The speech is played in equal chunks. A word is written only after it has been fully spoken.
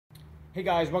Hey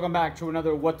guys, welcome back to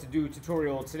another what to do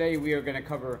tutorial. Today we are going to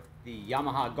cover the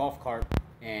Yamaha Golf Cart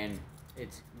and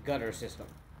its gutter system.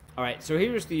 Alright, so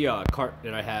here's the cart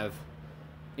that I have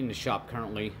in the shop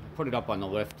currently. I put it up on the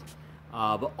lift.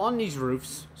 But on these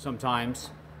roofs, sometimes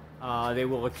they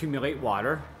will accumulate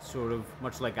water, sort of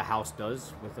much like a house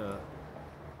does with a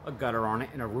gutter on it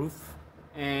and a roof.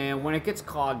 And when it gets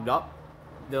clogged up,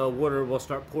 the water will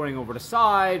start pouring over the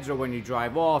sides, or when you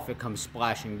drive off, it comes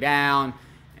splashing down,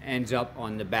 ends up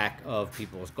on the back of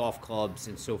people's golf clubs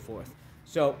and so forth.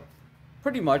 So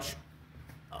pretty much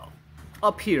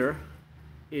up here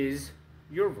is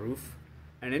your roof,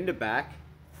 and in the back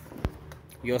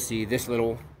you'll see this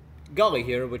little gully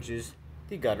here, which is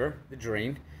the gutter, the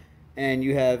drain, and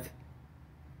you have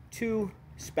two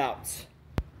spouts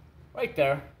right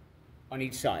there on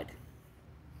each side.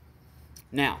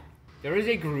 Now, there is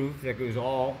a groove that goes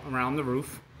all around the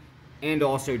roof and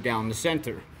also down the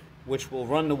center, which will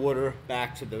run the water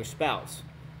back to those spouts.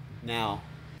 Now,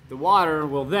 the water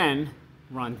will then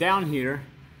run down here,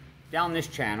 down this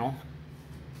channel,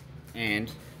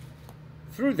 and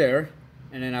through there,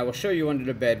 and then I will show you under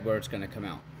the bed where it's going to come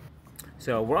out.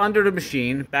 So we're under the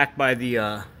machine, back by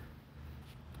the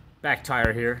back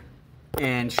tire here,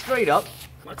 and straight up,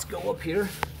 let's go up here.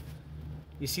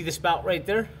 You see the spout right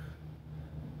there?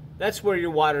 That's where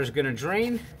your water is going to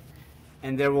drain,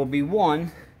 and there will be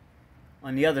one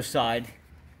on the other side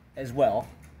as well.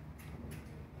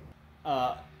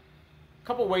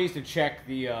 Couple ways to check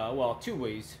the, well, two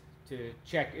ways to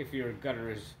check if your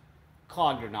gutter is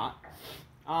clogged or not.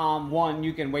 One,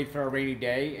 you can wait for a rainy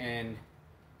day and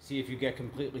see if you get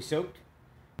completely soaked,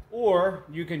 or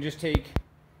you can just take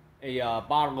a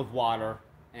bottle of water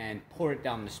and pour it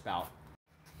down the spout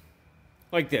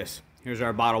like this. Here's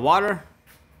our bottle of water.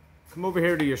 Come over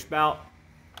here to your spout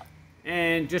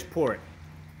and just pour it.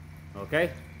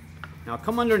 Okay? Now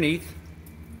come underneath,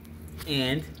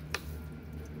 and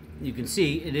you can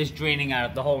see it is draining out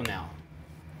of the hole now.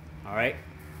 Alright?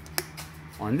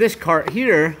 On this cart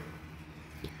here,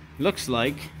 looks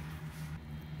like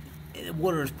the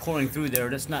water is pouring through there.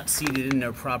 That's not seated in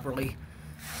there properly.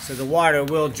 So the water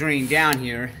will drain down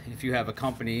here if you have a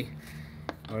company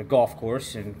or a golf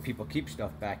course and people keep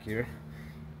stuff back here.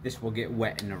 This will get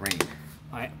wet in the rain.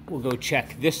 Alright, we'll go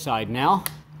check this side now.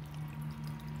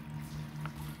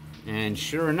 And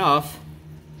sure enough,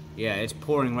 yeah, it's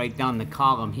pouring right down the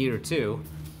column here too.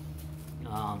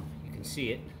 You can see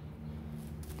it.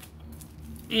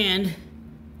 And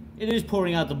it is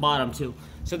pouring out the bottom too.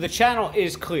 So the channel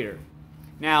is clear.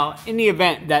 Now, in the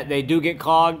event that they do get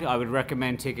clogged, I would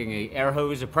recommend taking an air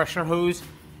hose, a pressure hose,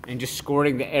 and just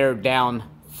squirting the air down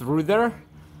through there.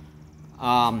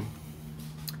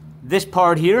 This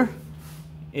part here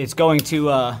is going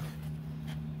to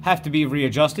have to be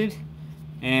readjusted,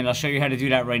 and I'll show you how to do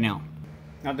that right now.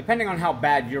 Now, depending on how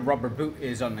bad your rubber boot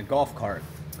is on the golf cart,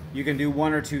 you can do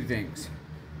one or two things.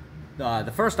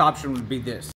 The first option would be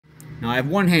this. Now, I have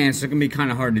one hand, so it's going to be kind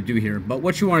of hard to do here, but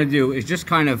what you want to do is just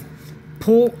kind of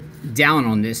pull down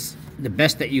on this the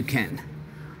best that you can.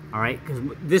 Alright,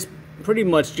 because this pretty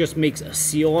much just makes a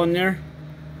seal on there.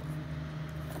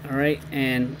 Alright,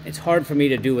 and it's hard for me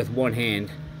to do with one hand,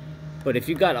 but if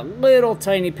you got a little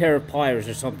tiny pair of pliers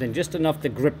or something, just enough to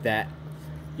grip that,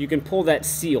 you can pull that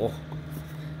seal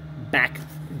back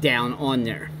down on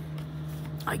there,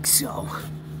 like so.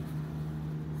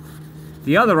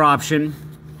 The other option,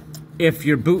 if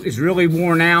your boot is really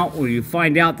worn out, or you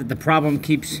find out that the problem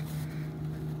keeps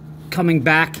coming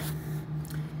back,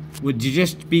 would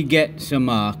just be get some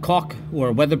caulk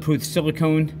or weatherproof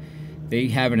silicone. They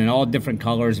have it in all different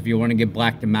colors. If you want to get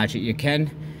black to match it, you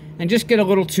can. And just get a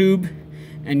little tube,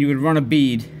 and you would run a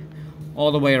bead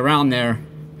all the way around there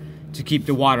to keep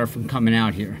the water from coming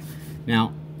out here.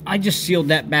 Now, I just sealed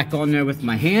that back on there with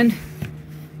my hand.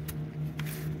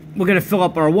 We're gonna fill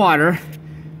up our water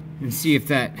and see if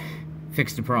that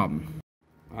fixed the problem.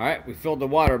 All right, we filled the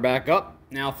water back up.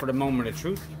 Now for the moment of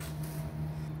truth.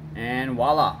 And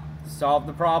voila, solved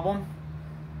the problem.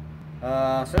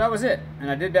 So that was it,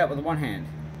 and I did that with one hand.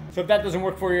 So if that doesn't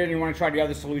work for you and you want to try the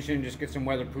other solution, just get some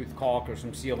weatherproof caulk or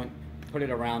some sealant, put it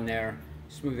around there,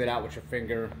 smooth it out with your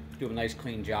finger, do a nice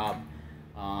clean job.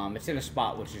 It's in a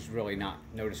spot which is really not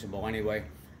noticeable anyway.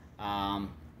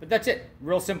 But that's it,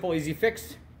 real simple, easy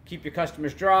fix. Keep your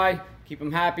customers dry, keep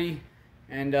them happy,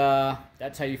 and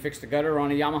that's how you fix the gutter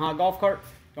on a Yamaha golf cart.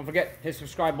 Don't forget, hit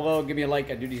subscribe below, give me a like.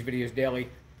 I do these videos daily.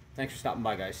 Thanks for stopping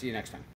by, guys. See you next time.